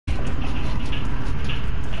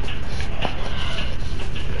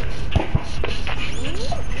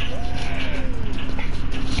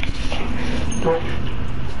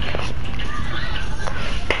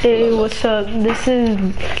Hey, what's up? This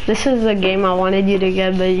is a game I wanted you to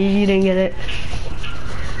get, but you didn't get it.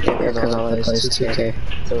 Yeah, because I always play 2K,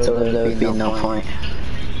 so there would be no point.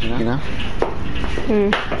 You know?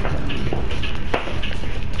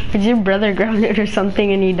 Is your brother grounded or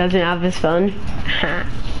something and he doesn't have his phone?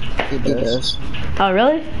 He does. Oh,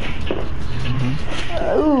 really?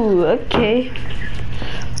 Oh, okay.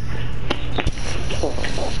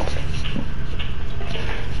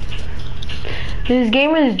 This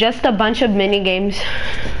game is just a bunch of mini games.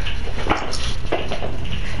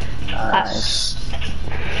 Nice.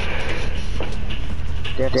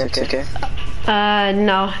 Yeah, it's okay.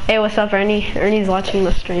 No. Hey, what's up, Ernie? Ernie's watching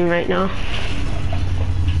the stream right now.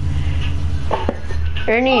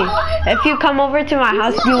 Ernie, if you come over to my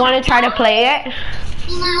house, do you want to try to play it?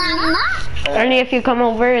 Ernie, if you come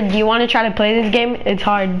over, do you want to try to play this game? It's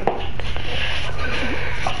hard.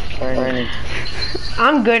 Ernie.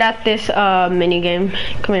 I'm good at this mini game.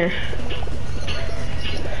 Come here.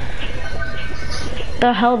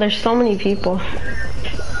 The hell, there's so many people.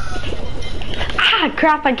 Ah,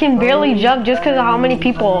 crap, I can barely jump just because of how many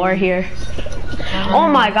people are here. Oh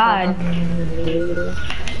my god.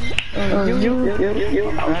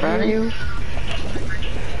 I'm proud of you.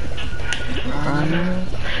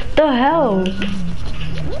 The hell?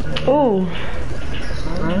 Oh.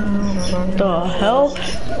 The hell?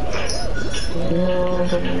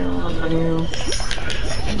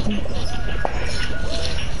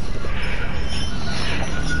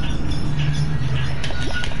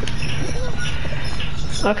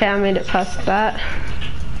 Okay, I made it past that.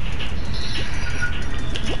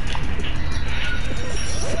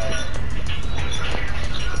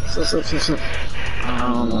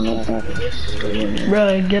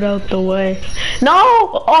 Bro, get out the way. No!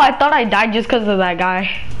 Oh, I thought I died just because of that guy.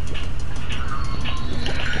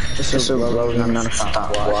 This is not a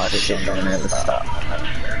stopwatch. Don't ever stop.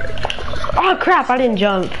 Oh crap, I didn't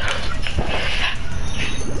jump.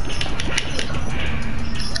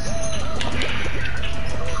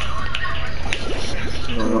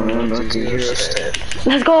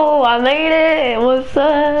 Let's go, I made it. What's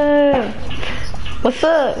up? What's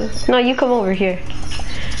up? No, you come over here.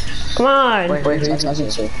 Come on. Wait, who are you talking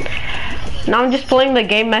to? Now I'm just playing the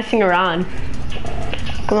game, messing around.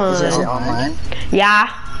 Come on. Is it online? Yeah.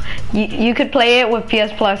 You could play it with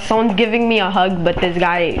PS Plus. Someone's giving me a hug, but this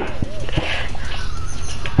guy...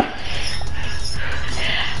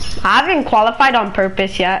 I haven't qualified on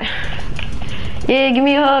purpose yet. Yeah, give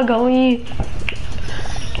me a hug, homie.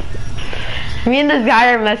 Me and this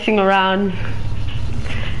guy are messing around.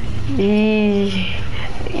 The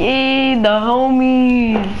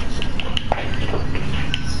homies.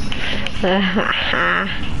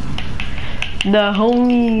 The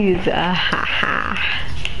homies.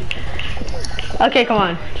 Okay, come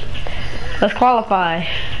on. Let's qualify.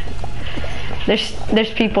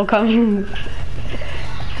 There's people coming.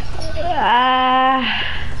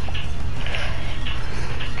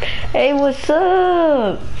 Hey, what's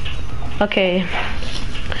up? Okay.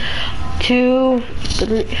 2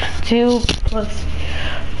 plus.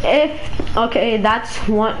 Okay, that's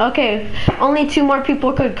one. Okay, only 2 more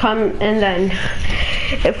people could come, and then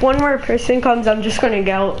if one more person comes, I'm just gonna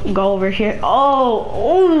go over here. Oh,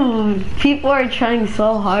 ooh, people are trying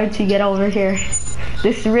so hard to get over here.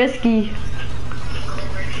 This is risky.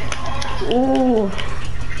 Ooh.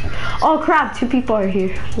 Oh crap, 2 people are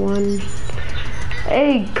here. 1.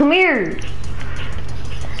 Hey, come here.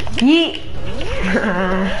 Yeet.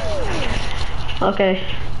 Okay,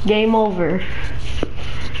 game over.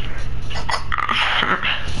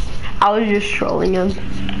 I was just trolling him.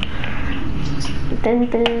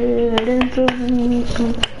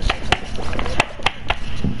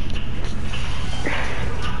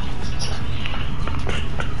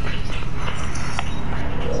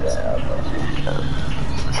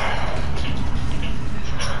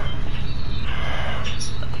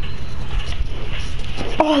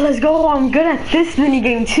 Oh, let's go. I'm good at this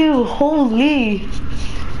minigame too. Holy.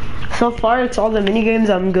 So far, it's all the minigames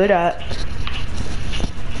I'm good at.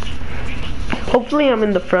 Hopefully I'm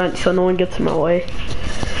in the front so no one gets in my way.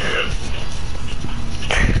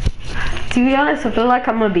 To be honest, I feel like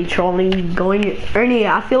I'm gonna be trolling Ernie,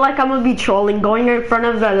 I feel like I'm gonna be trolling going in front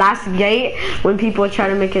of the last gate when people try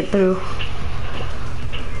to make it through.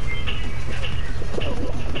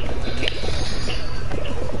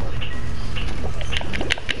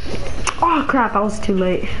 Oh crap, I was too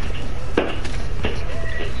late.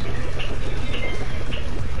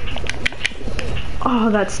 Oh,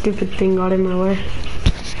 that stupid thing got in my way.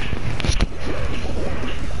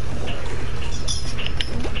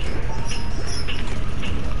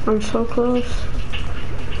 I'm so close.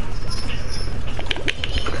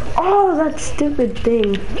 Oh, that stupid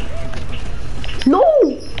thing. No!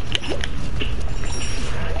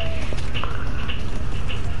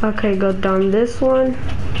 Okay, go down this one.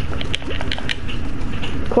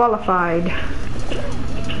 Qualified.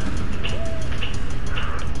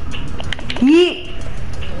 Yeet!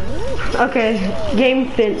 Okay,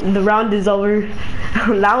 the round is over.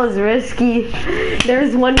 That was risky.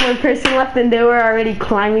 There's one more person left and they were already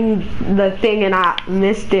climbing the thing and I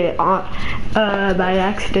missed it by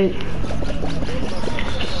accident.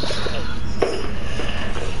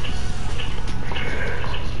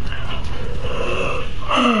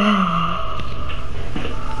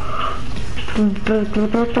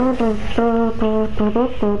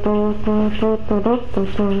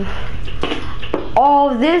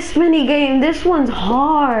 Oh, this mini game, this one's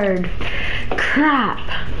hard. Crap.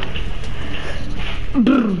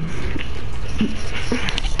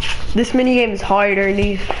 This mini game is hard,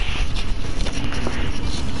 Ernie.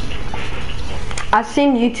 I've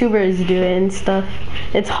seen YouTubers do it and stuff.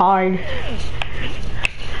 It's hard.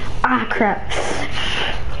 Ah, crap.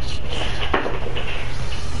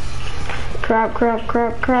 Crap, crap,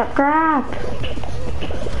 crap, crap, crap.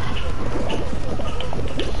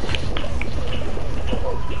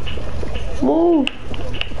 Move.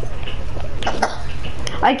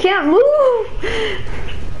 I can't move.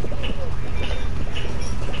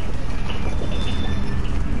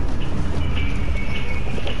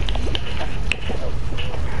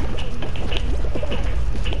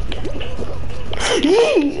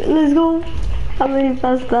 Let's go. How many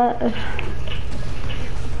past that?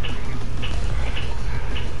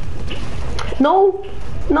 No,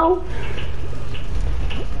 no.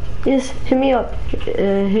 Yes, hit me up.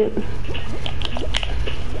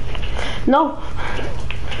 No.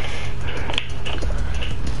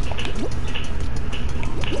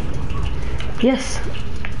 Yes.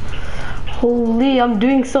 Holy, I'm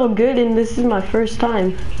doing so good and this is my first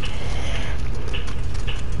time.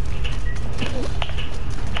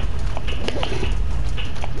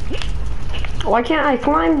 Why can't I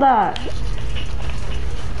climb that?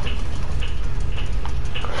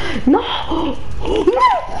 No!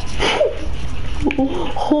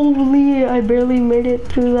 Holy, I barely made it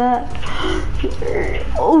through that.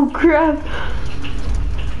 Oh crap.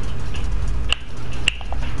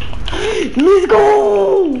 Let's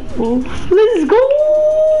go! Let's go!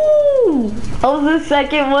 I was the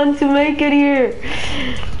second one to make it here.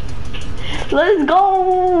 Let's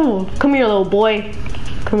go! Come here, little boy.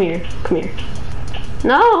 Come here, come here.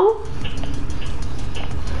 No!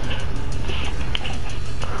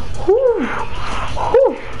 Whew.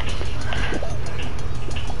 Whew.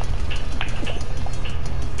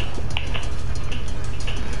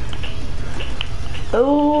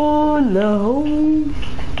 Oh no.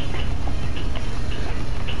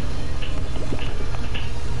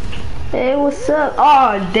 Hey, what's up?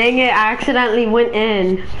 Oh, dang it, I accidentally went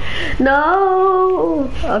in. No.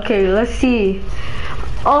 Okay, let's see.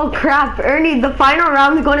 Oh crap, Ernie, the final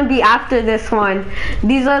round is going to be after this one.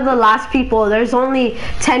 These are the last people. There's only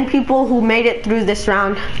 10 people who made it through this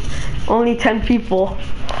round. Only 10 people.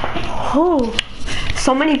 Oh,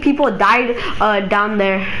 so many people died down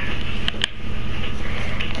there.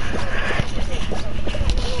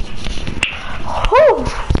 Oh,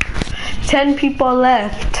 10 people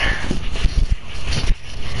left.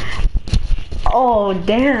 Oh,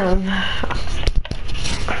 damn.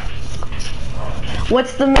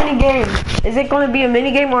 What's the mini game? Is it going to be a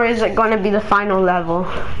mini game or is it going to be the final level?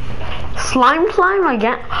 Slime climb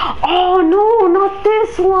again? Oh no, not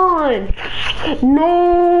this one.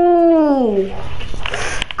 No.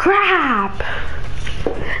 Crap.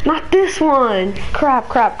 Not this one. Crap,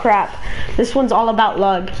 crap, crap. This one's all about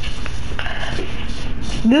luck.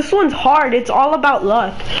 This one's hard. It's all about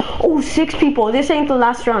luck. Oh, 6 people. This ain't the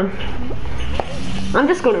last run. I'm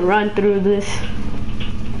just going to run through this.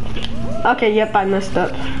 Okay, yep, I messed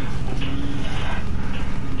up.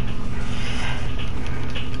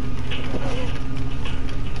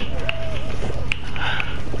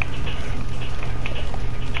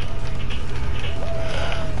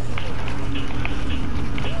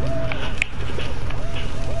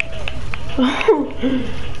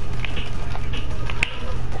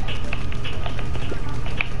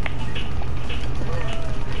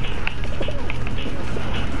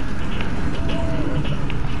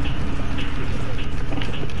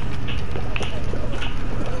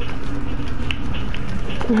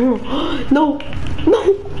 No, no, no,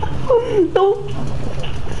 no.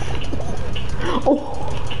 Oh,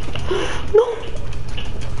 no.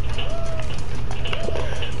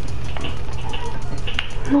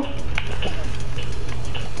 No.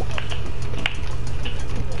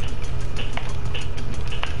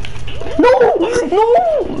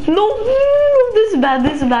 No, this is bad,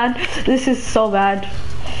 this is bad. This is so bad.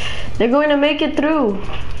 They're going to make it through.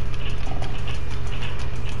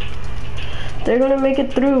 They're going to make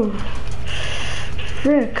it through.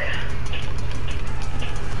 Frick.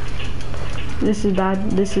 This is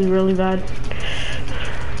bad. This is really bad.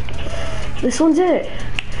 This one's it.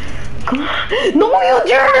 Come on. No, you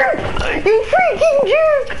jerk! You freaking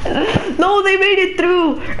jerk! No, they made it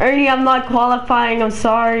through. Ernie, I'm not qualifying. I'm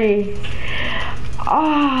sorry.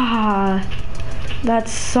 Ah, that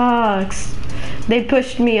sucks. They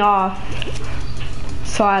pushed me off,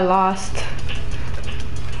 so I lost.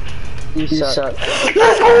 You suck.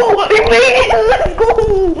 Let's go! We made it! Let's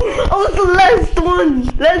go! I was the last one!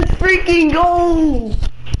 Let's freaking go!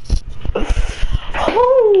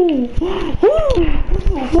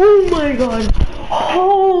 Oh my god!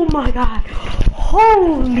 Oh my god!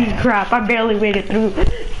 Holy crap! I barely made it through.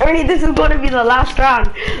 Ernie, this is gonna be the last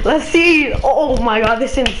round. Let's see. Oh my god,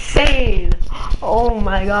 this is insane. Oh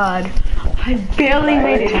my god. I barely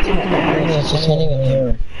made it. Just not even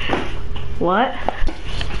here. What?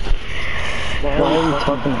 Why are you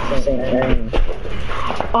talking at the same time?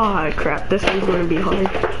 Oh crap, this one's gonna be hard.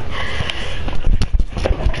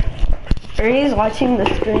 Ernie's watching the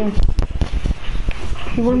stream.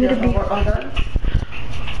 You want me to be?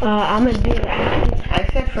 I'm gonna do it. I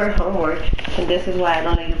said for homework, and this is why I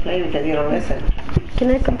don't let you play because you don't listen. Can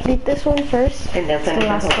I complete this one first? And then It's the finish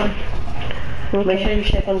last the one. homework. Make sure you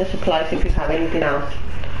check on the supplies if you have anything else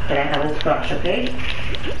that I haven't scratched, okay?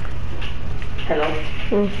 Hello?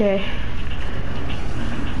 Okay.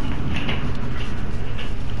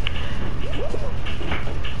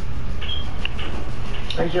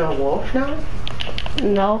 Are you a wolf now?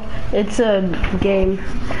 No, it's a game.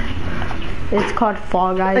 It's called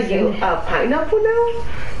Fall Are Guys. you a pineapple now?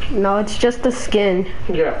 No, it's just a skin.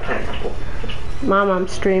 You're a pineapple. Mom, I'm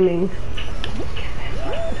streaming.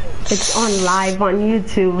 It's on live on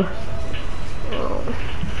YouTube.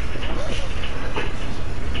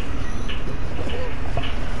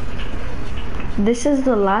 This is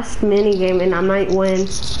the last mini game and I might win.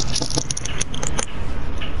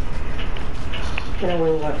 Gonna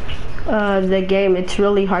win what? The game, it's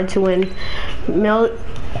really hard to win.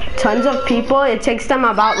 Tons of people, it takes them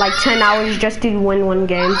about like 10 hours just to win one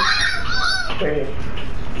game. Really?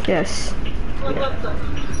 Yes.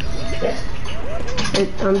 Yes.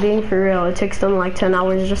 I'm being for real. It takes them like 10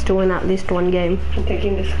 hours just to win at least one game. I'm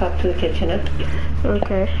taking this cup to the kitchen, huh?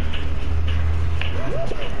 Okay.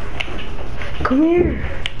 Come here.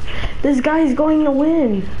 This guy is going to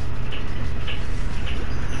win.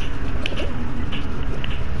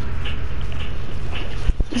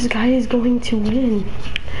 This guy is going to win.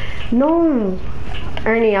 No.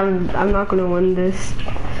 Ernie, I'm not going to win this.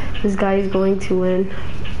 This guy is going to win.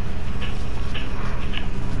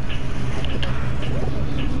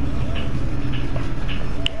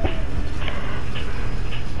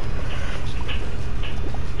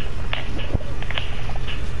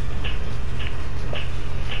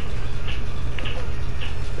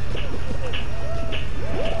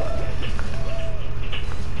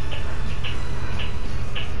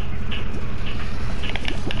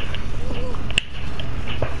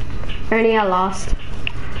 Ernie, I lost.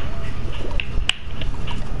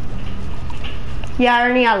 Yeah,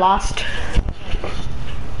 Ernie, I lost.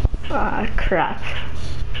 Ah, crap.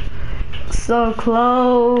 So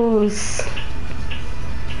close.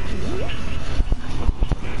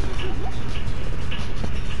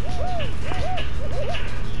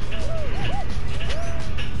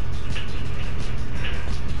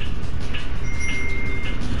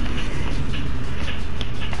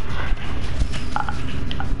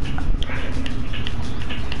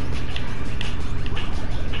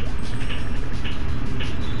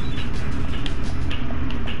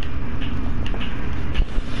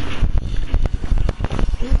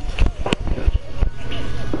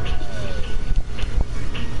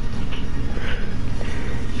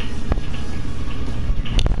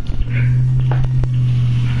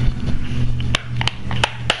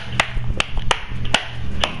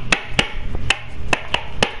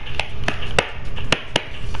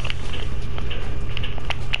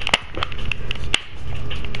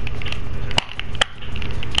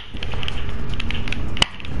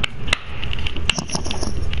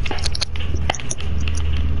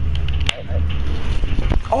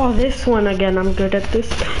 Oh, this one again. I'm good at this.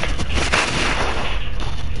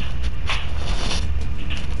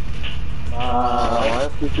 Why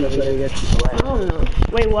if people really get to play? I don't know.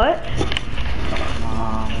 Wait, what?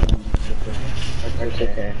 It's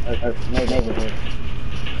okay. Maybe.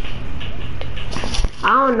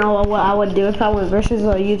 I don't know what I would do if I went versus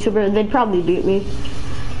a YouTuber. They'd probably beat me.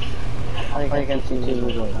 I can see two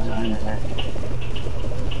little behind that.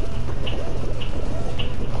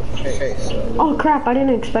 Okay, so... Oh crap, I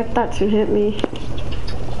didn't expect that to hit me.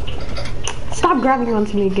 Stop grabbing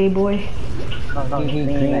onto me, gay boy.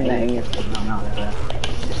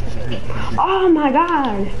 Oh my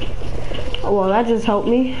god. Oh, well, that just helped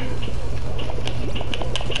me.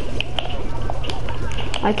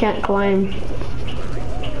 I can't climb.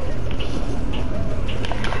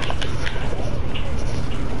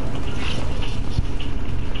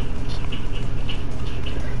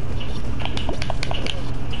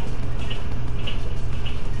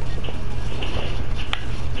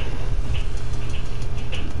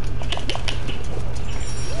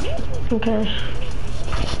 Okay.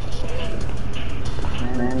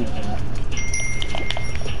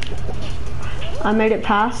 I made it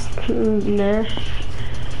past there.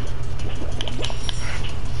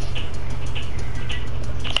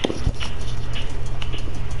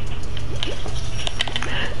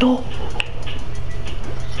 No.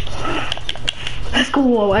 Let's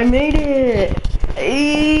go. I made it.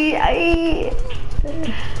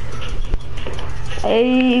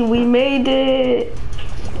 Hey, we made it.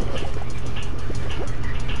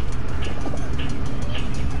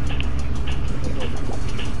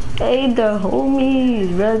 Hey, the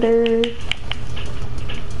homies, brother.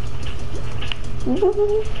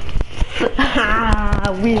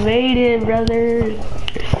 We made it, brother.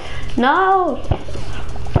 No.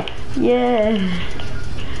 Yeah.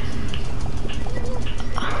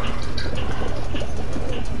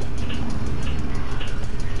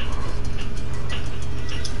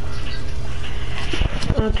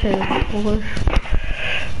 Okay. 4.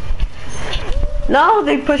 No,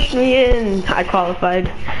 they pushed me in. I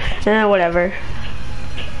qualified. Whatever.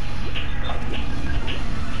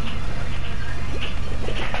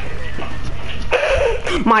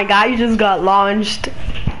 My guy just got launched.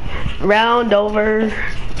 Round over.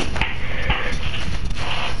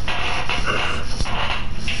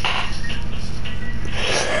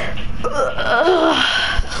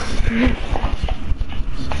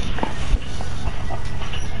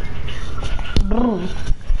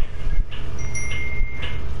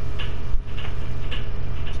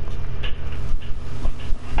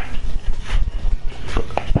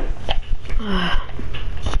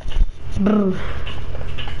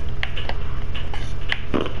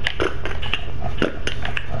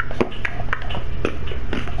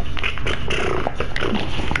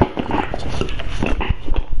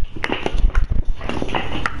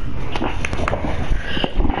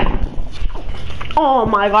 Oh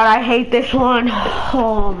my god, I hate this one.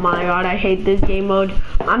 Oh my god, I hate this game mode.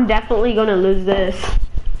 I'm definitely gonna lose this.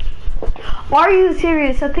 Are you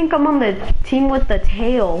serious? I think I'm on the team with the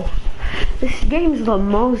tail. This game's the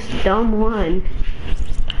most dumb one.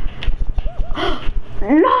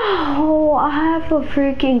 No, I have a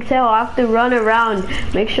freaking tail. I have to run around.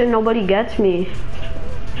 Make sure nobody gets me.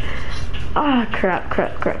 Ah, crap.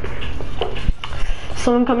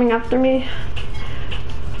 Someone coming after me?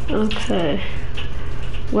 Okay.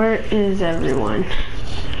 Where is everyone?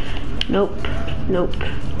 Nope.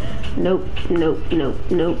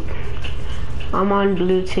 I'm on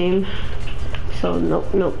blue team. So nope.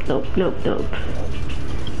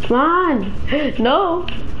 Come on.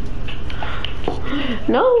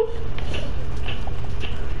 No.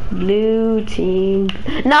 Blue team.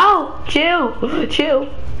 No, chill.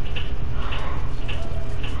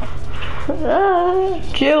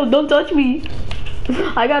 Chill, don't touch me.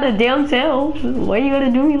 I got a damn tail. Why you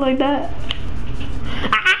gotta do me like that?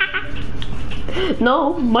 Ah!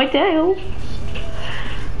 No, my tail.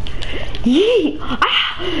 Yee!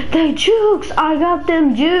 Ah! The jukes! I got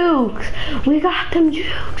them jukes! We got them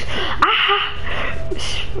jukes! Ah!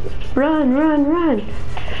 Run!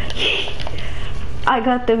 Yee! I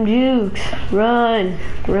got them jukes! Run,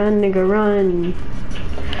 nigga, run!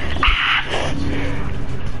 Ah!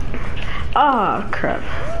 Oh, crap.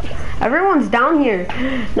 Everyone's down here.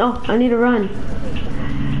 No, I need to run.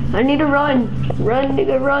 Run, nigga,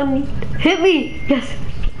 run. Hit me! Yes!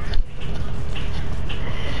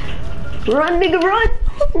 Run, nigga, run!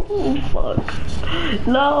 Oh, fuck.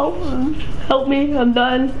 No! Help me, I'm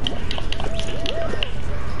done.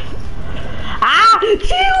 Ah!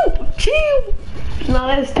 Chill! No,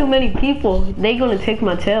 there's too many people. They gonna take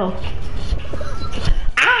my tail.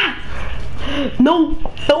 Ah! No!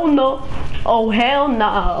 Oh, hell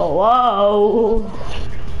no. Whoa.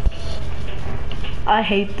 I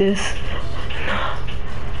hate this.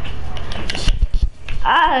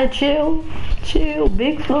 Ah, chill.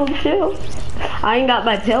 Big Smoke, chill. I ain't got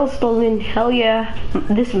my tail stolen. Hell yeah.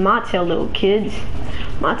 This is my tail, little kids.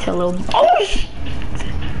 My tail, little... Oh,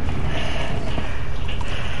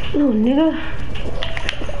 No, nigga.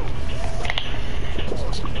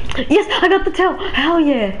 Yes, I got the tail. Hell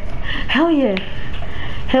yeah. Hell yeah.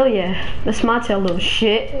 Hell yeah. That's my tail, little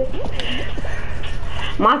shit.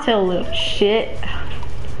 My tail, little shit.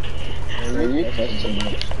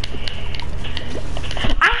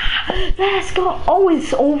 Ah, let's go. Oh,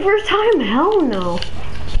 it's overtime? Hell no.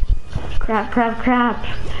 Crap, crap, crap.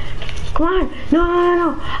 Come on. No, no, no,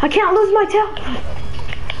 no. I can't lose my tail.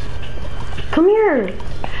 Come here.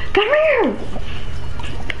 Come here.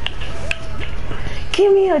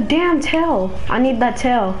 Give me a damn tail. I need that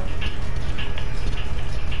tail.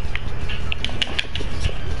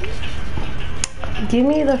 Give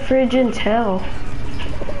me the friggin' tail.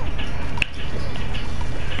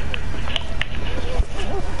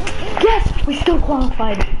 Yes, we still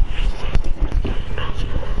qualified.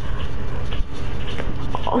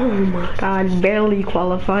 Oh my god, barely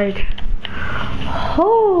qualified.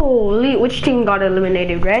 Holy, which team got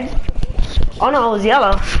eliminated? Red? Oh no, it was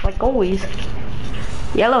yellow, like always.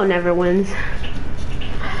 Yellow never wins.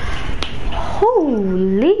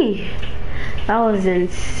 Holy, that was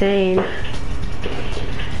insane.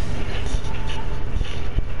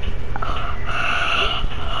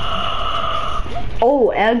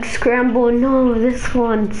 Oh, egg scramble. No, this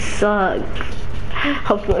one sucks.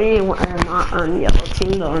 Hopefully we're not on yellow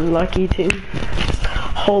team, the unlucky team.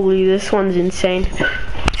 Holy, this one's insane.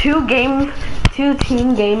 Two team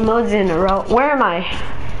game modes in a row. Where am I?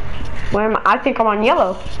 Where am I? I think I'm on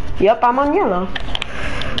yellow. Yep, I'm on yellow.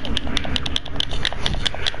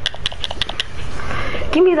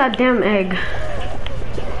 Give me that damn egg.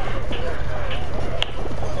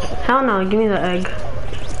 Hell no, give me the egg.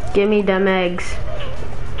 Give me them eggs.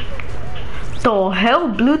 The hell?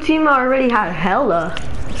 Blue team already had hella.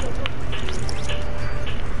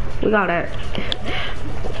 We got it.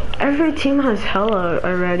 Every team has hella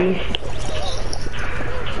already.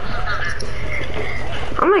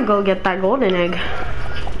 I'm gonna go get that golden egg.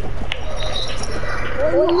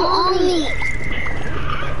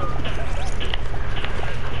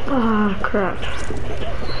 Ah, crap.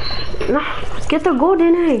 No, get the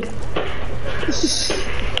golden egg.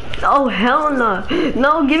 Oh, hell no.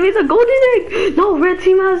 No, give me the golden egg. No, red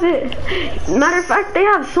team has it. Matter of fact, they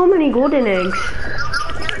have so many golden eggs.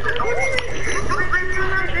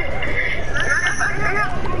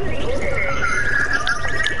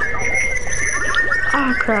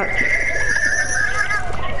 Ah, crap.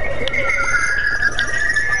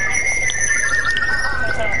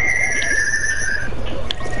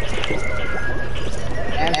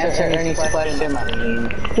 Answer any question.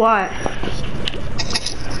 What?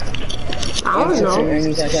 I don't know.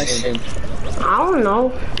 I don't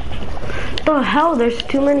know. The hell, there's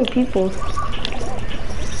too many people.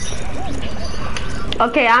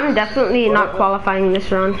 Okay, I'm definitely not qualifying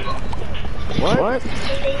this round. What?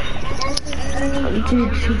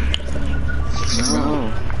 Dude.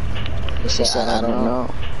 No. She said I don't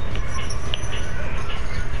know.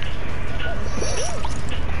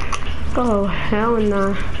 Oh, hell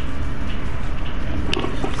no.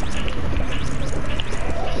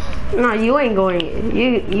 No, you ain't going.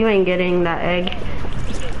 You ain't getting that egg.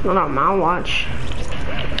 Not on my watch.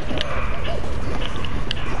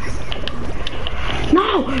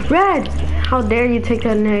 No, red. How dare you take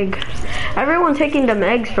an egg? Everyone taking them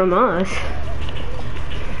eggs from us.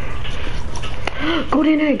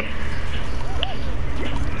 Golden egg.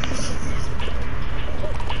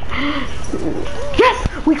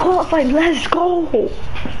 Yes, we qualified. Let's go.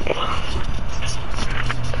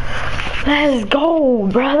 Let's go,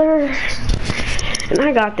 brother. And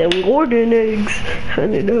I got them golden eggs.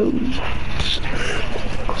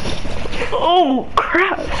 Oh,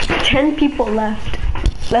 crap. 10 people left.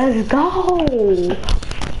 Let's go.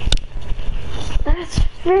 Let's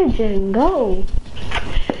friggin' go.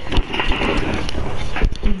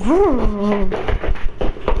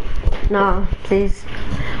 Nah, please.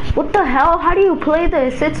 What the hell? How do you play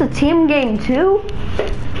this? It's a team game too?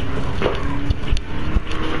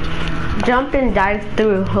 Jump and dive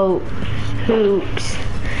through hoops.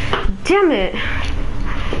 Damn it.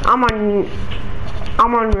 I'm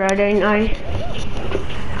on red, ain't I?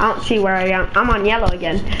 I don't see where I am. I'm on yellow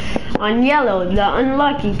again. On yellow, the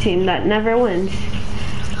unlucky team that never wins.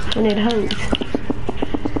 And it hurts.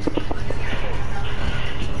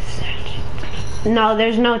 No,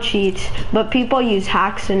 there's no cheats, but people use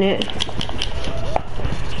hacks in it.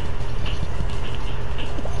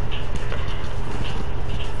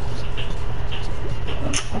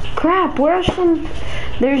 Crap, where's some?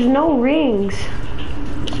 There's no rings.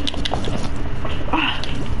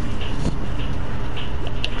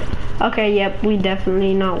 Okay, yep, we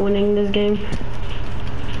definitely not winning this game.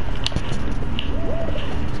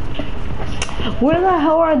 Where the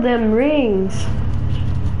hell are them rings?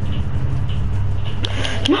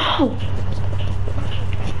 No!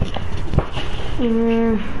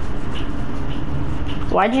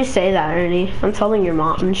 Why'd you say that, Ernie? I'm telling your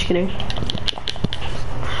mom. I'm just kidding.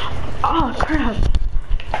 Oh, crap.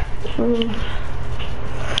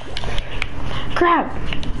 Crap.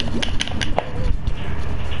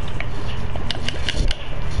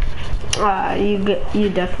 You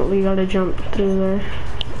definitely gotta jump through there.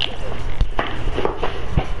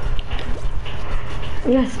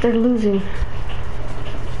 Yes, they're losing.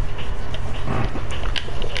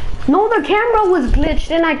 No, the camera was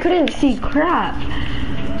glitched and I couldn't see crap.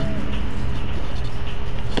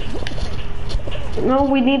 No,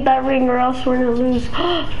 we need that ring or else we're gonna lose.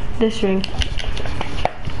 This ring.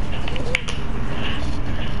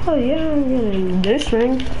 Oh yeah, I'm getting this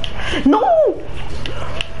ring. No!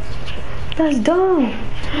 That's dumb.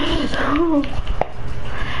 No.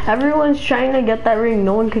 Everyone's trying to get that ring.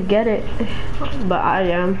 No one could get it. But I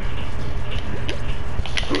am.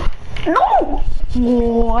 No!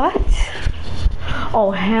 What?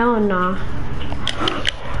 Oh, hell nah.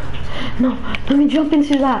 No, let me jump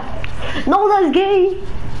into that. No, that's gay.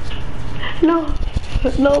 No,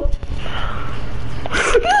 no.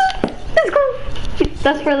 Let's go.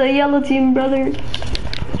 That's for the yellow team, brother.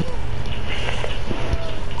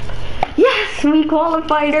 Yes, we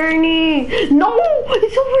qualified, Ernie. No,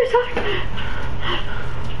 it's overtime.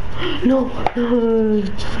 No,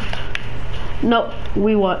 no,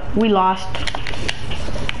 we what? We lost.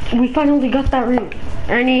 We finally got that ring.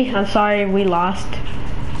 Ernie, I'm sorry, we lost.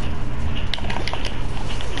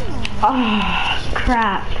 Ah, oh,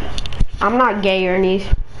 crap. I'm not gay, Ernie.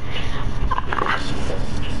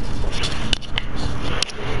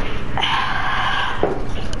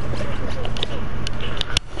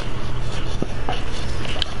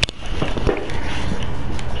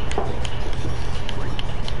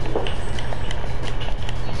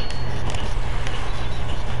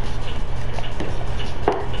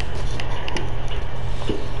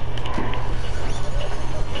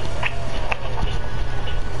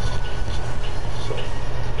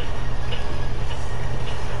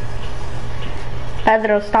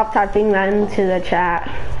 Pedro, stop typing that into the chat.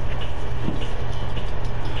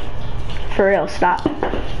 For real, stop.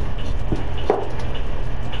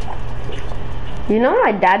 You know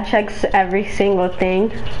my dad checks every single thing,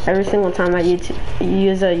 every single time I use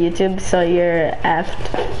a YouTube, so you're effed.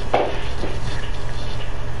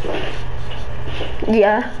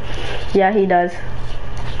 Yeah, he does.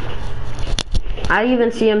 I even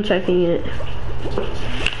see him checking it.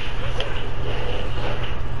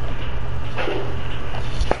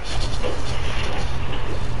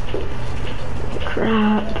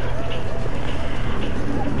 Crap.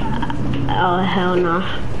 Oh, hell no.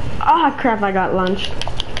 Ah, crap, I got lunch.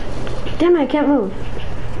 Damn it, I can't move.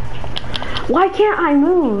 Why can't I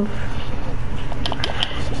move?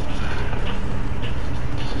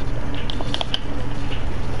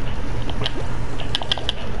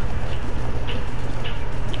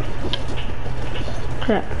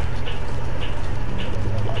 Crap.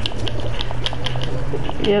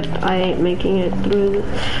 Yep, I ain't making it through.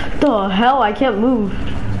 The hell, I can't move.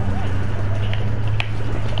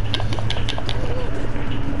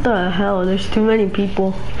 The hell, there's too many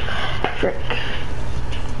people. Frick.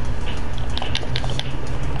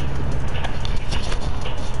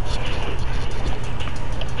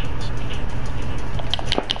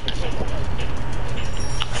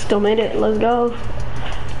 Still made it, let's go.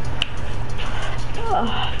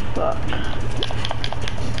 Oh, fuck.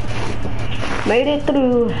 Made it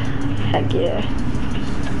through. Heck yeah.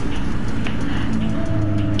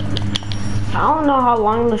 I don't know how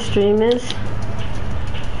long the stream is.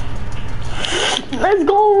 Let's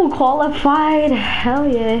go, qualified. Hell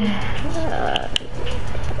yeah.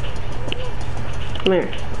 Come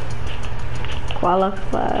here.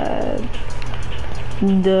 Qualified.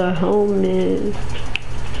 The home is.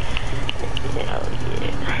 Hell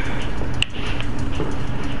yeah.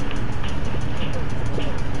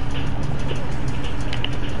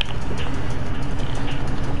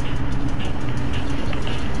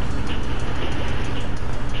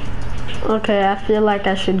 Okay, I feel like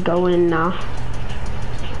I should go in now.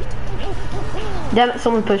 Damn it,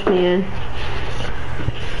 someone pushed me in.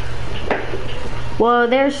 Well,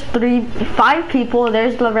 there's 5 people.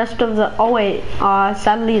 There's the rest of the, oh wait,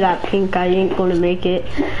 sadly that pink guy ain't gonna make it.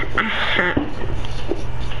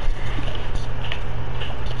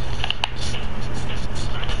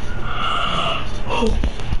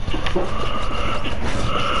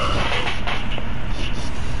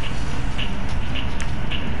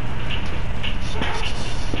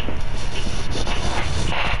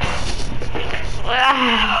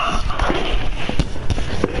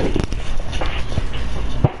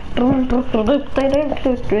 I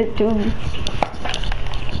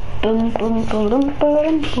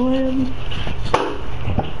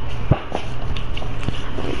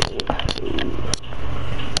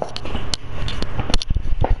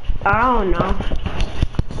don't know.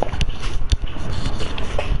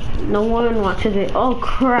 No one watches it. Oh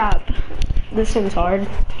crap. This one's hard.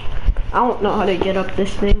 I don't know how to get up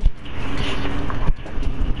this thing.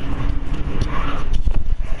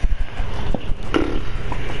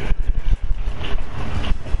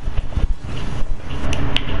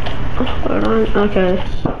 Hold on. Okay.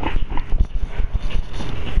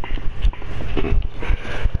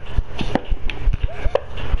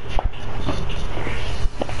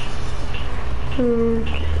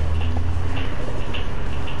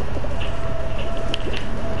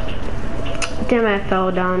 Damn, I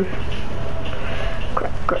fell down.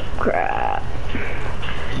 Crap, crap, crap.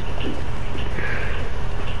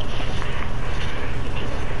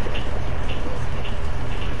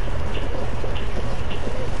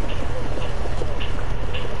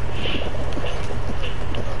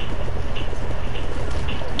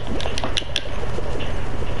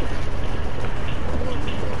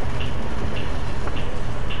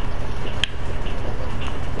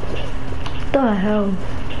 What the hell?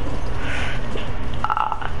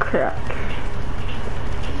 Ah, crap.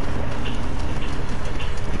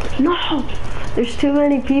 No! There's too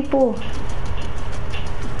many people.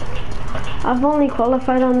 I've only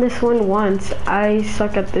qualified on this one once. I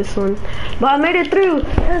suck at this one. But I made it through!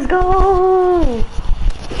 Let's go!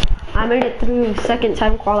 I made it through. Second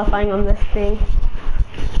time qualifying on this thing.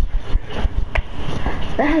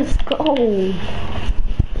 Let's go!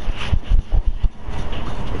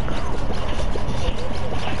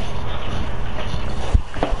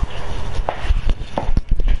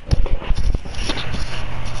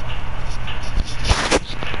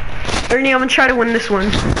 Ernie, I'm gonna try to win this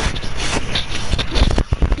one.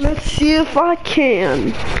 Let's see if I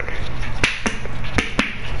can.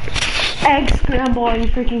 Egg scramble, are you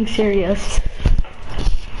freaking serious?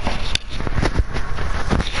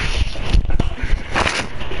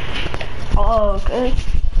 Oh, okay.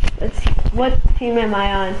 Let's see. What team am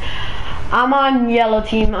I on? I'm on yellow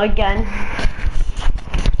team again.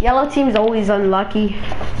 Yellow team's always unlucky.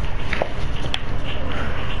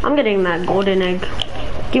 I'm getting that golden egg.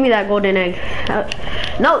 Give me that golden egg.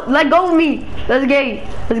 No, let go of me. That's gay.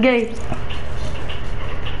 That's gay.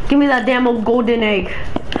 Give me that damn old golden egg.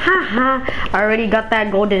 Haha. I already got that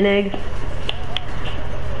golden egg.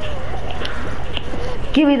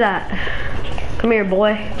 Give me that. Come here,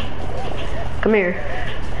 boy. Come here.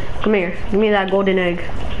 Come here. Give me that golden egg.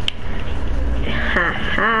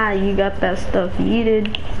 Haha. You got that stuff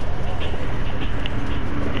yeeted.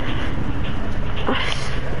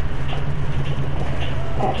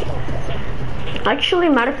 Actually,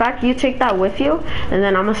 matter of fact, you take that with you, and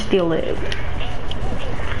then I'm gonna steal it.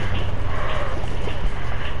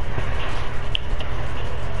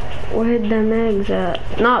 Where'd them eggs at?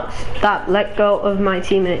 No, stop. Let go of my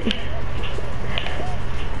teammate.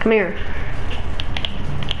 Come here.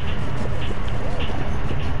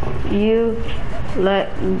 You let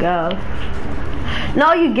go.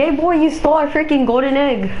 No, you gay boy, you stole our freaking golden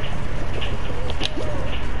egg.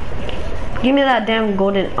 Give me that damn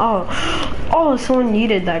golden. Oh, someone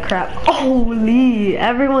needed that crap. Holy,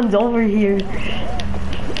 everyone's over here.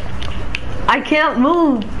 I can't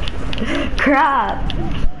move. Crap.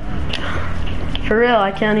 For real,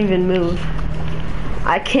 I can't even move.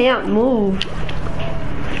 I can't move.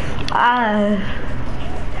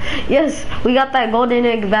 Yes, we got that golden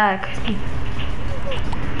egg back.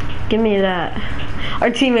 Give me that. Our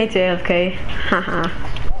teammate's AFK. Haha.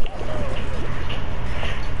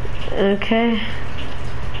 Okay.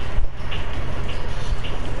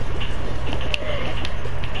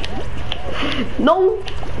 No!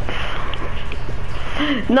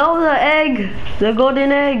 No, the egg! The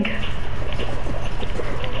golden egg!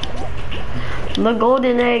 The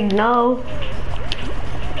golden egg, no!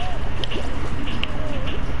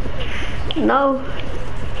 No!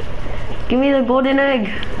 Give me the golden egg!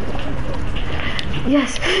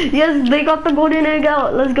 Yes! Yes, they got the golden egg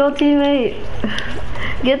out! Let's go, teammate!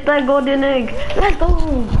 Get that golden egg! Let's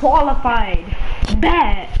go! Qualified!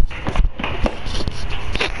 Bet!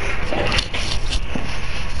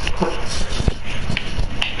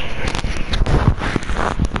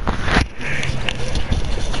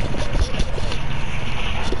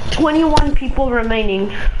 $21 people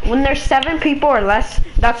remaining. When there's 7 people or less,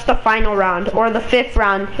 that's the final round, or the 5th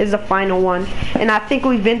round is the final one. And I think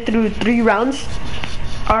we've been through 3 rounds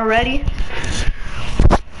already.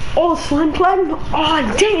 Oh, slime climb!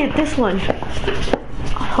 Oh, dang it, this one.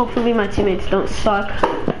 Hopefully my teammates don't suck.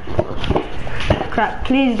 crap,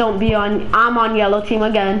 please don't be on, I'm on yellow team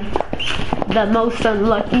again. The most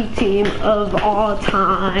unlucky team of all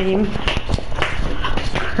time.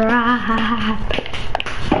 Crap.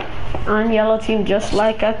 On yellow team just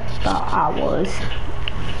like I thought I was.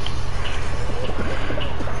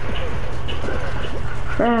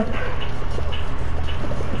 Crap.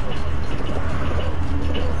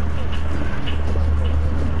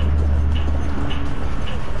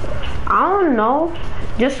 I don't know.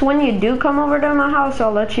 Just when you do come over to my house,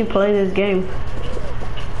 I'll let you play this game.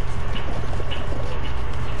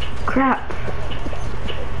 Crap.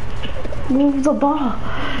 Move the ball.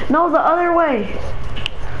 No, the other way.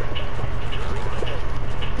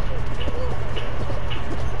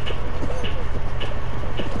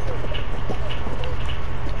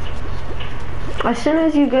 As soon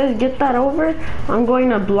as you guys get that over, I'm going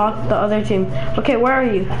to block the other team. Okay, where are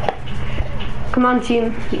you? Come on,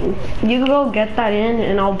 team. You go get that in,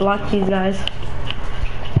 and I'll block these guys.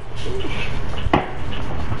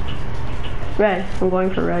 Red. I'm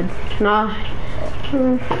going for red. Nah.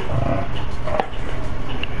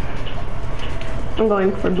 I'm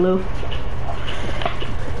going for blue.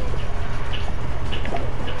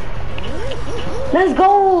 Let's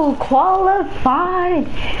go! Qualified!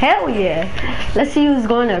 Hell yeah! Let's see who's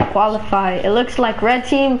going to qualify. It looks like red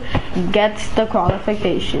team gets the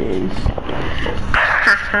qualification.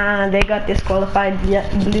 They got disqualified. Yeah,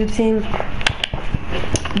 blue team.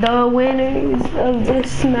 The winners of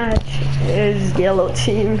this match is yellow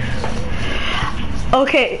team.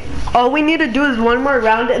 Okay, all we need to do is one more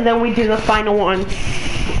round and then we do the final one.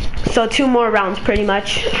 So 2 more rounds pretty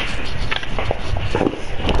much.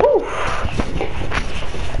 Woo.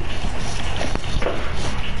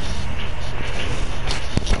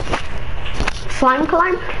 Slime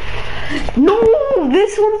climb? No,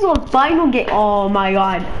 this one's a final game. Oh my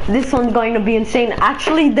god, this one's going to be insane.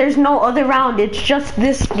 Actually, there's no other round. It's just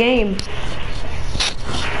this game.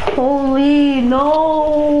 Holy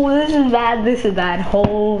no, this is bad. This is bad.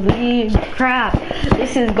 Holy crap,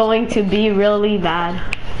 this is going to be really bad.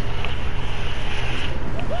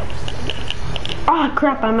 Oh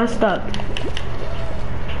crap, I messed up.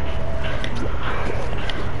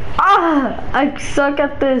 Ah, I suck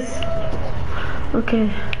at this.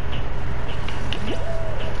 Okay.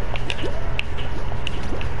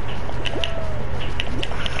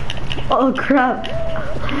 Oh crap.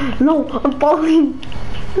 No, I'm falling.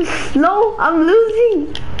 No, I'm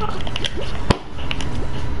losing.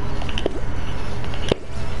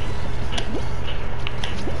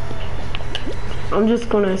 I'm just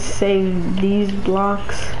gonna save these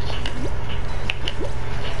blocks.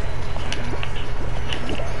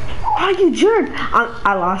 Oh, you jerk.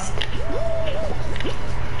 I lost.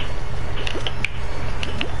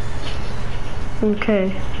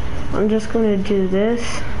 Okay, I'm just gonna do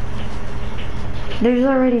this. There's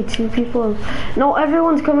already 2 people. No,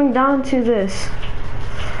 everyone's coming down to this.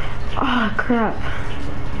 Oh crap.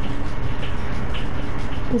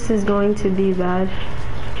 This is going to be bad.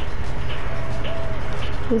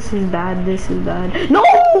 This is bad, this is bad. No,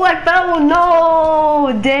 I fell,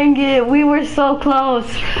 no! Dang it, we were so close.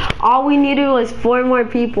 All we needed was 4 more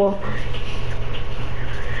people.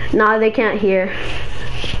 Nah, they can't hear.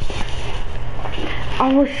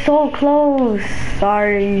 I was so close.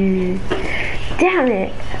 Sorry. Damn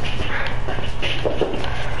it.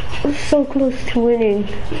 I was so close to winning.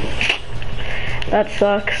 That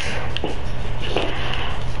sucks.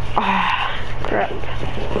 Ah, crap.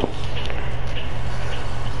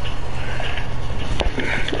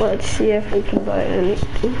 Let's see if we can buy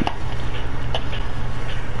anything.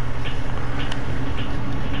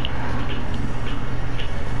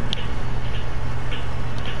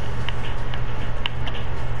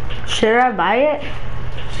 Should I buy it?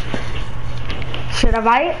 Should I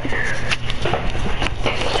buy it?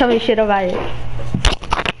 Tell me, should I buy it?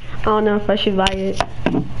 I don't know if I should buy it.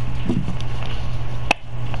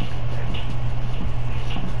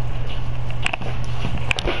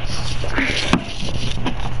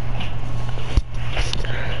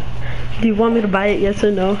 Do you want me to buy it, yes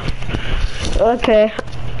or no? Okay.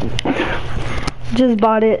 Just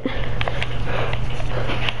bought it.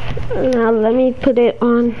 Now let me put it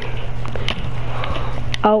on.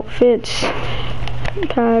 Outfits,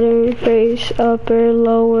 pattern, face, upper,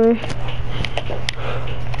 lower.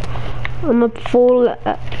 I'm a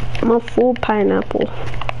full pineapple.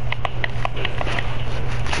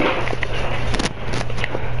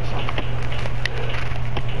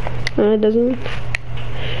 It doesn't.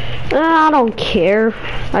 I don't care.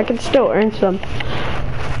 I can still earn some.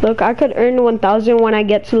 Look, I could earn 1,000 when I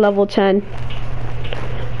get to level 10.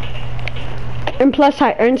 And plus,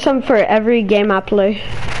 I earn some for every game I play.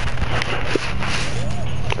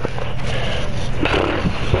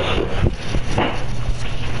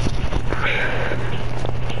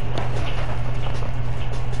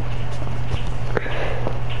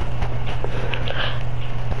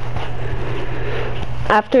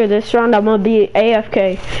 After this round, I'm gonna be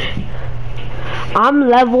AFK. I'm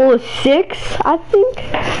level 6, I think.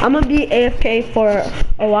 I'm gonna be AFK for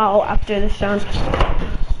a while after this round.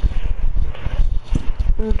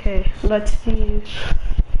 Okay, let's see.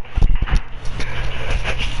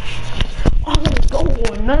 Oh, let's go,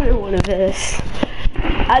 another one of this.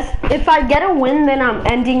 If I get a win, then I'm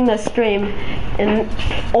ending the stream,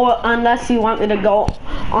 or unless you want me to go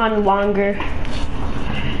on longer.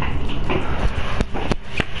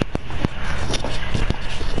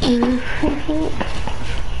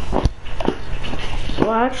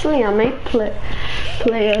 Well, actually, I may play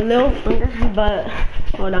a little longer, but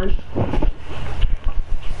hold on.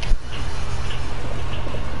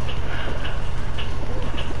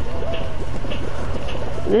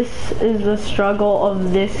 This is the struggle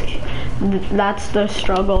of this. That's the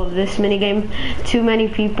struggle of this minigame. Too many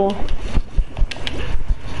people.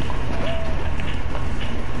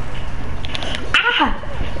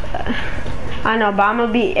 I know, but I'm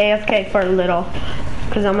gonna be AFK for a little,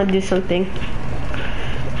 cause I'm gonna do something.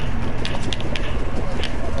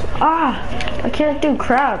 I can't do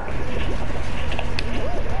crap.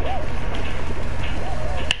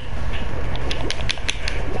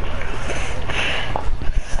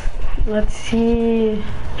 Let's see.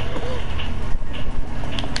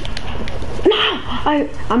 No!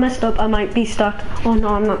 I messed up. I might be stuck. Oh no,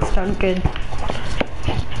 I'm not stuck. Good.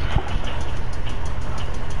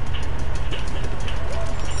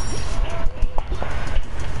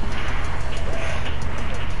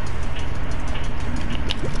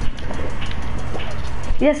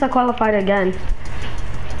 Yes, I qualified again.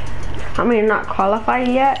 I mean, not qualified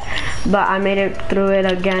yet, but I made it through it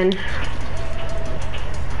again.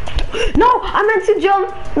 No, I meant to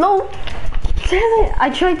jump. No, damn it.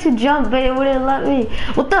 I tried to jump, but it wouldn't let me.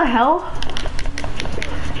 What the hell?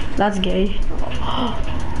 That's gay.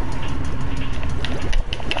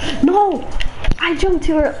 No, I jumped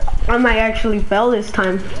to her. I might actually fail this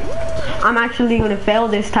time. I'm actually gonna fail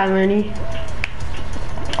this time, Ernie.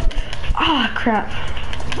 Ah, crap.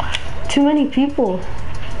 Too many people.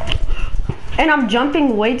 And I'm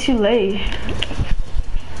jumping way too late.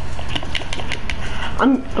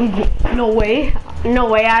 No way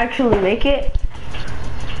I actually make it.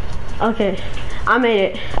 Okay, I made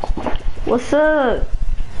it. What's up?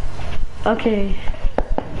 Okay,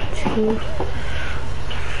 2,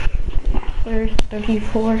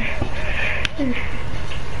 34,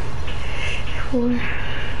 4,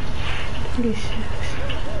 36.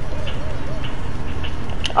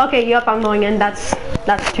 Okay, yep, I'm going in. That's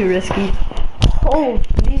too risky. Holy.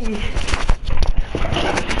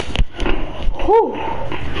 Whew.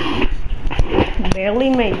 Barely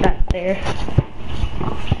made that there.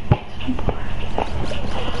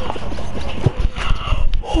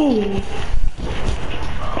 Oh.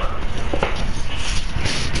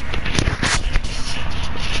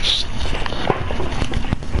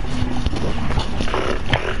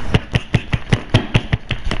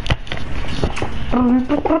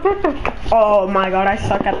 Oh my god, I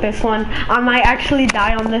suck at this one. I might actually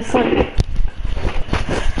die on this one.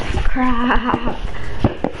 Crap.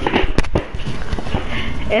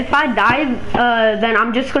 If I die, then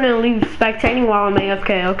I'm just gonna leave spectating while I'm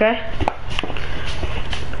AFK, okay?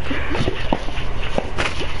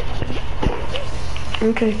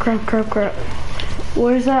 Okay, crap.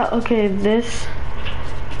 Where's that? Okay, this.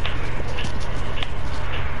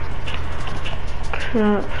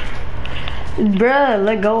 Crap. Bruh,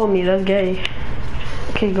 let go of me, that's gay.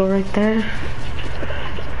 Okay, go right there.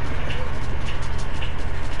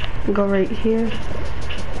 Go right here.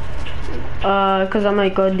 Cause I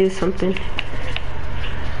might go do something.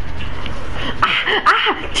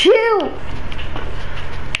 Chill!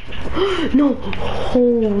 No,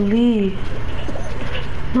 holy.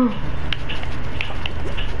 No.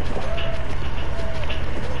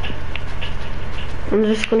 I'm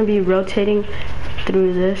just gonna be rotating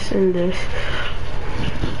through this and this.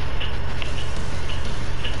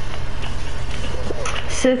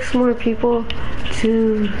 Six more people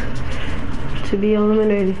to be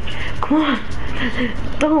eliminated. Come on,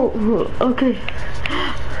 don't. Okay.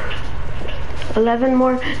 11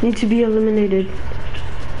 more need to be eliminated.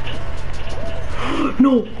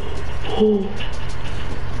 No. Oh.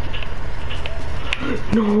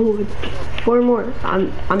 No. 4 more.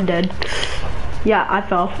 I'm dead. Yeah, I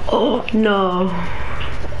fell. Oh no.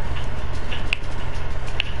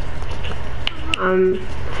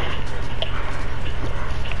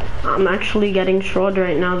 I'm actually getting trolled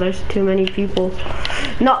right now. There's too many people.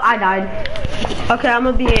 No, I died. Okay, I'm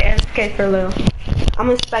gonna be AFK for a little. I'm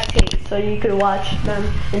gonna spectate so you can watch them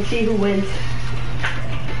and see who wins.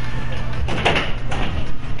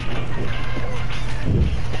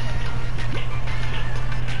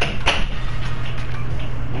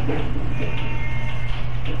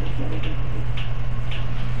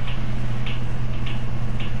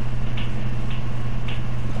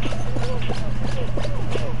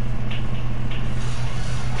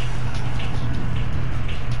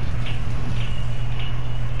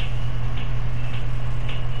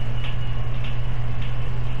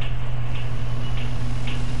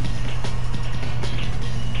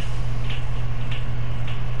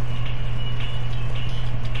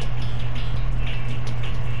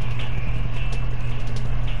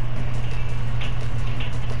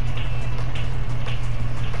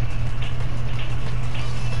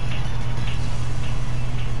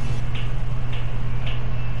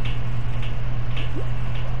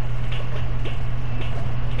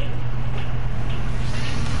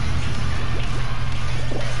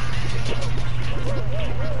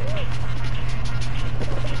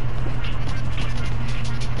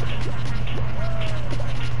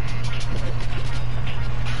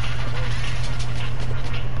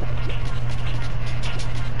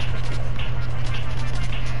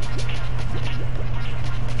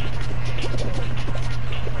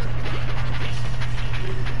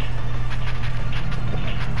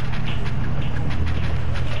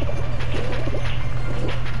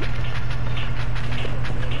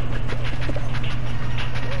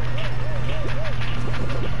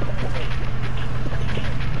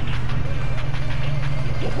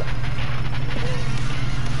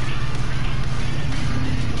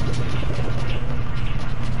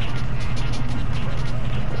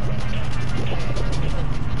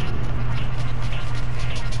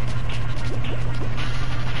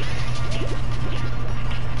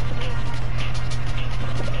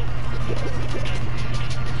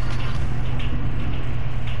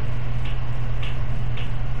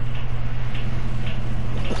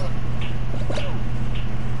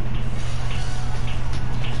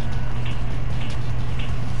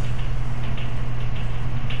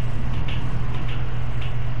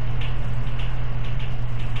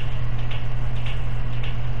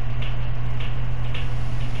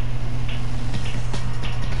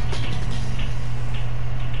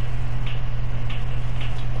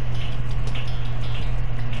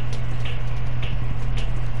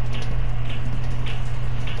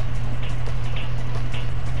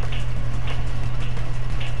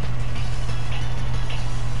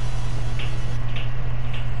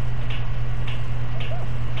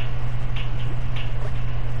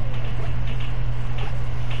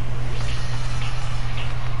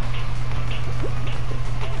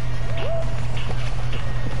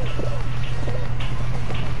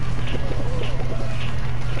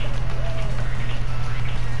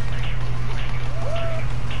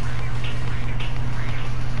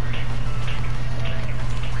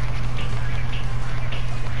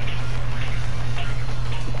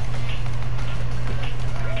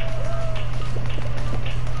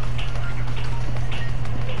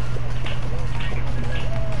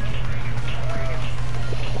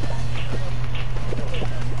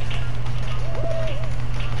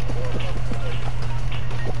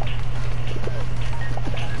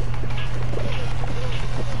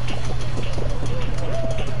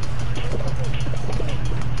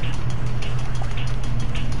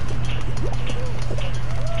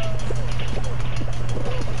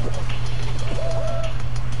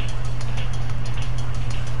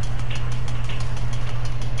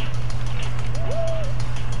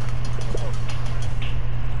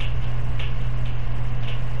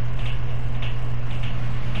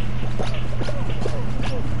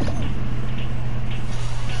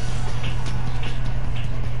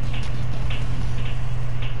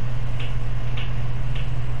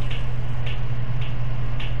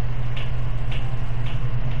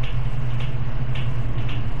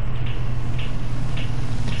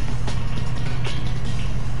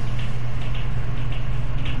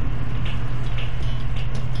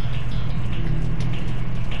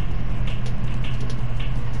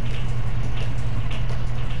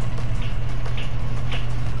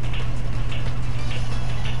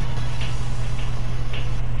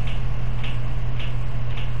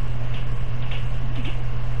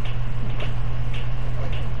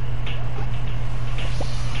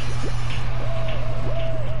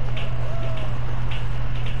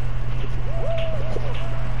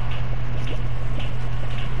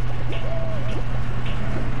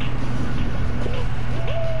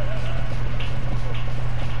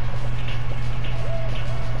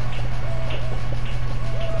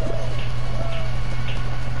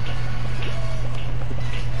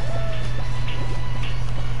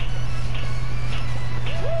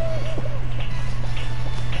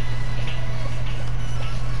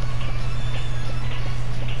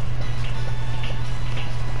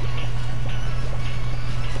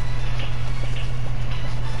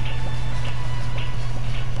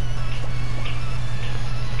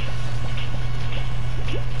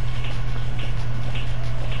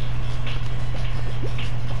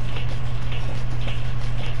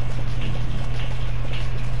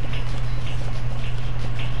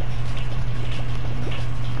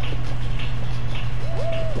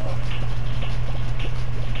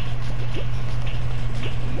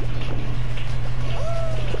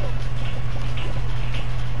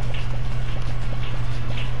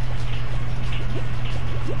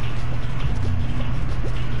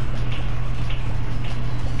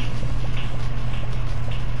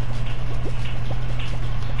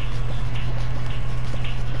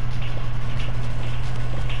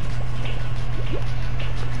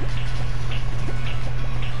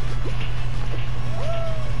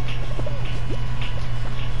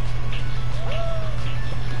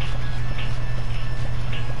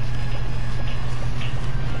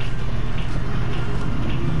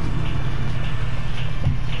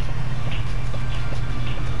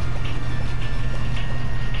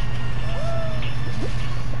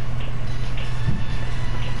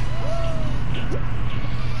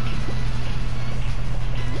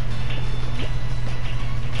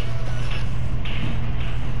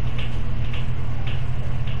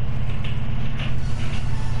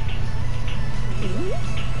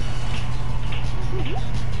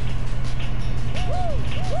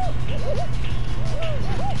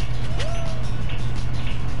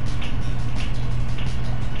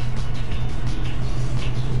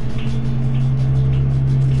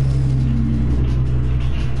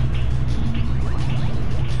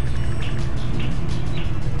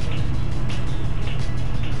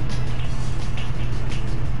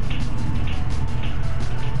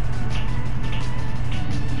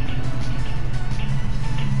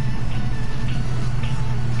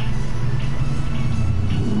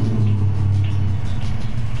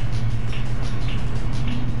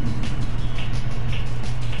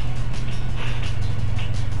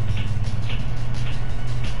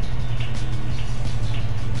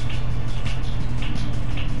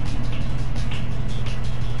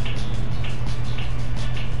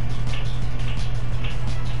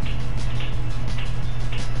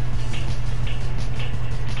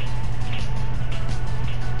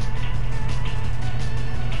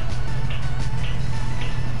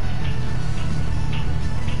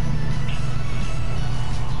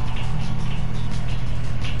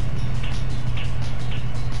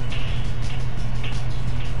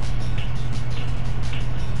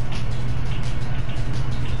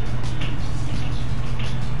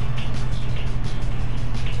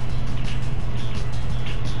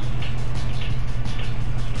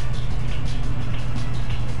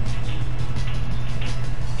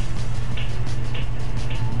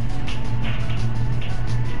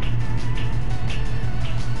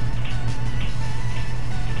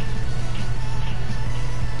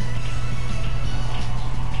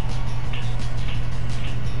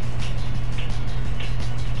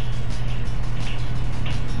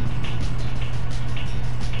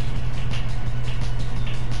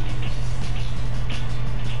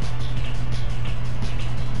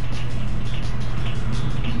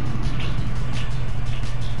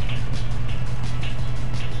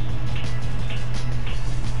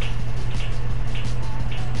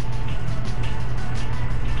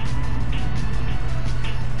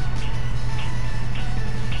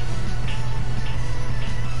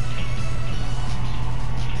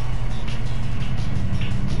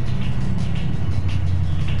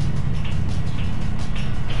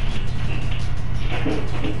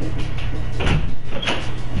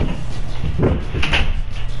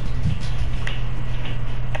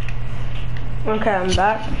 Okay, I'm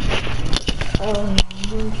back.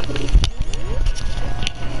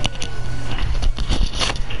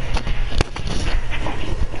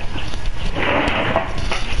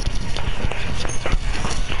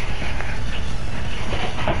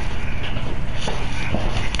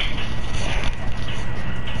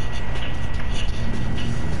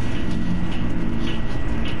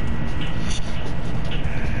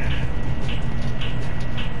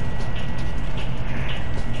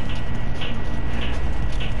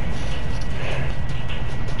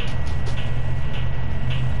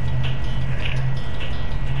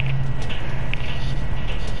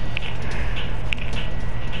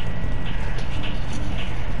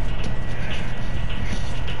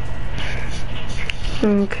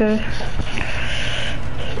 Okay.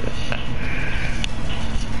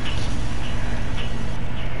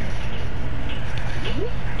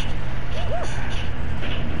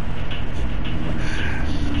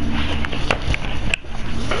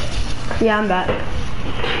 Yeah, I'm back.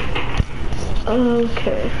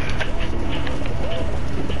 Okay.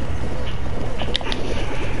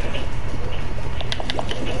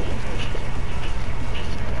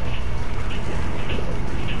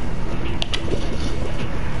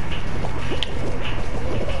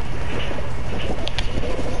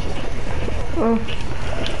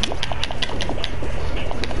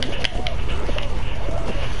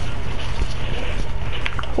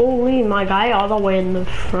 Holy, my guy all the way in the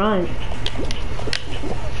front.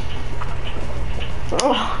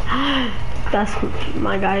 Oh, that's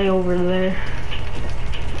my guy over there.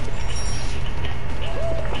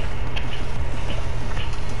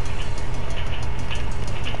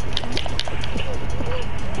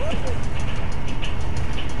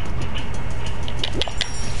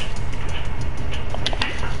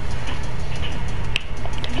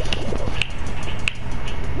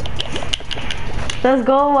 Let's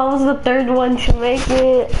go. I was the third one to make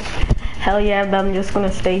it. Hell yeah, but I'm just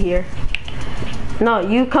gonna stay here. No,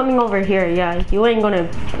 you coming over here, yeah. You ain't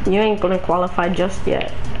gonna qualify just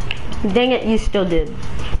yet. Dang it, you still did.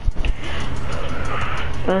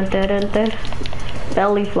 Dun, dun, dun, dun.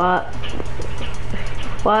 Belly flop.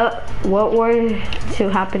 What were to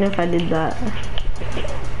happen if I did that?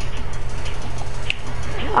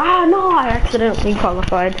 Ah no, I accidentally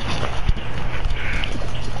qualified.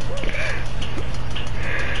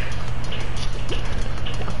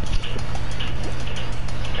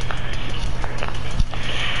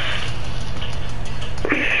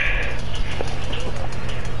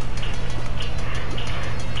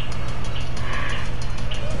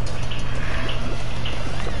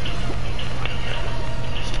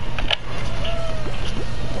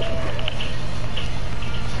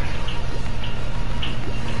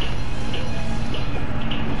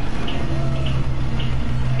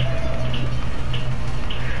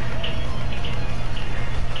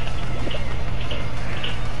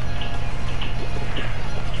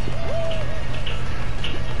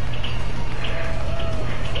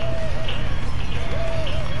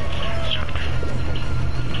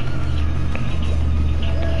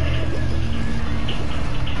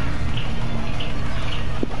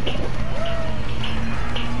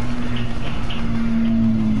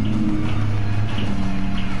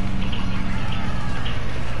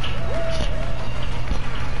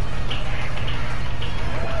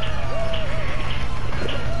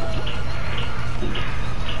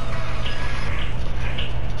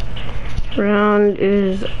 Round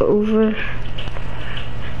is over.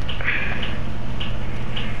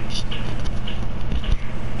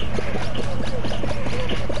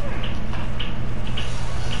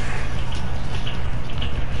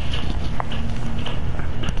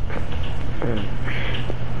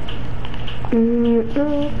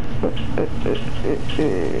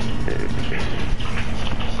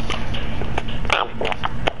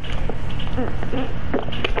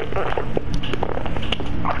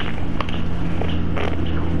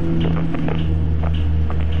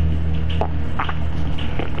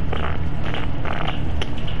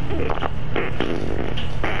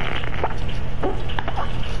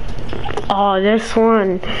 Oh, this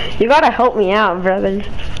one. You gotta help me out, brother. You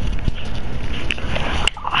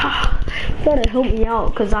gotta help me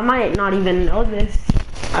out, because I might not even know this.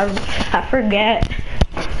 I forget.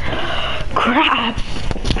 Crap.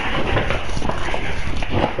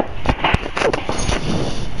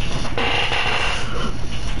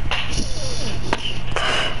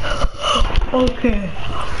 Okay.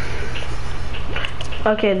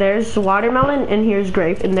 Okay, there's watermelon, and here's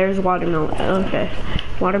grape, and there's watermelon. Okay.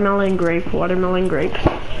 Watermelon, grape, watermelon, grape.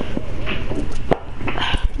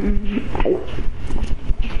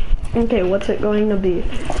 Okay, what's it going to be?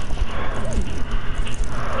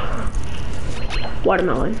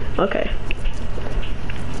 Watermelon. Okay.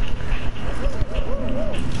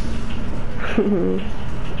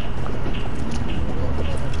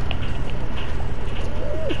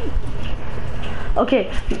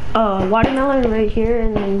 Okay, watermelon right here,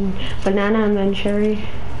 and then banana, and then cherry.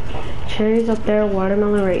 Cherries up there,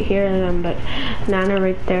 watermelon right here, and then banana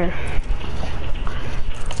right there.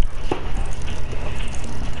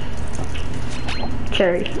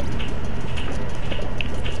 Cherry.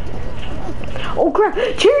 Oh crap!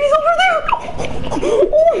 Cherry's over there!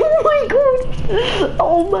 Oh my god!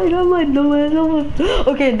 Oh my god, my nose.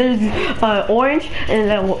 Okay, there's orange and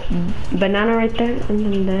then banana right there, and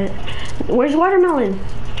then that. Where's watermelon?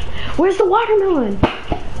 Where's the watermelon?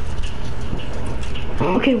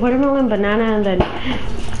 Okay, watermelon, banana, and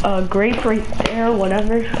then grape right there,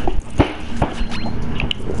 whatever.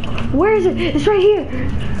 Where is it? It's right here.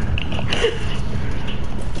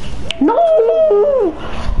 No!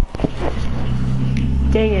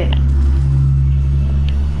 Dang it.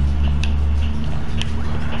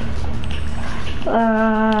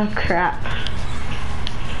 Crap.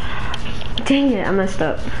 Dang it, I messed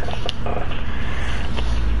up.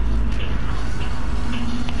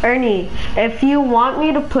 Ernie, if you want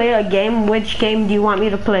me to play a game, which game do you want me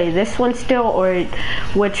to play? This one still, or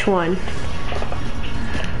which one?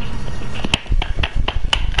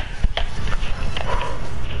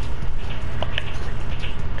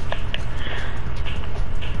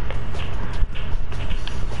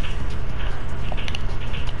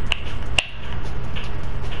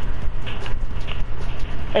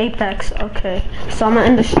 Apex, okay. So I'm gonna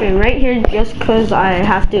end the stream right here just because I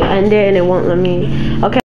have to end it and it won't let me. Okay.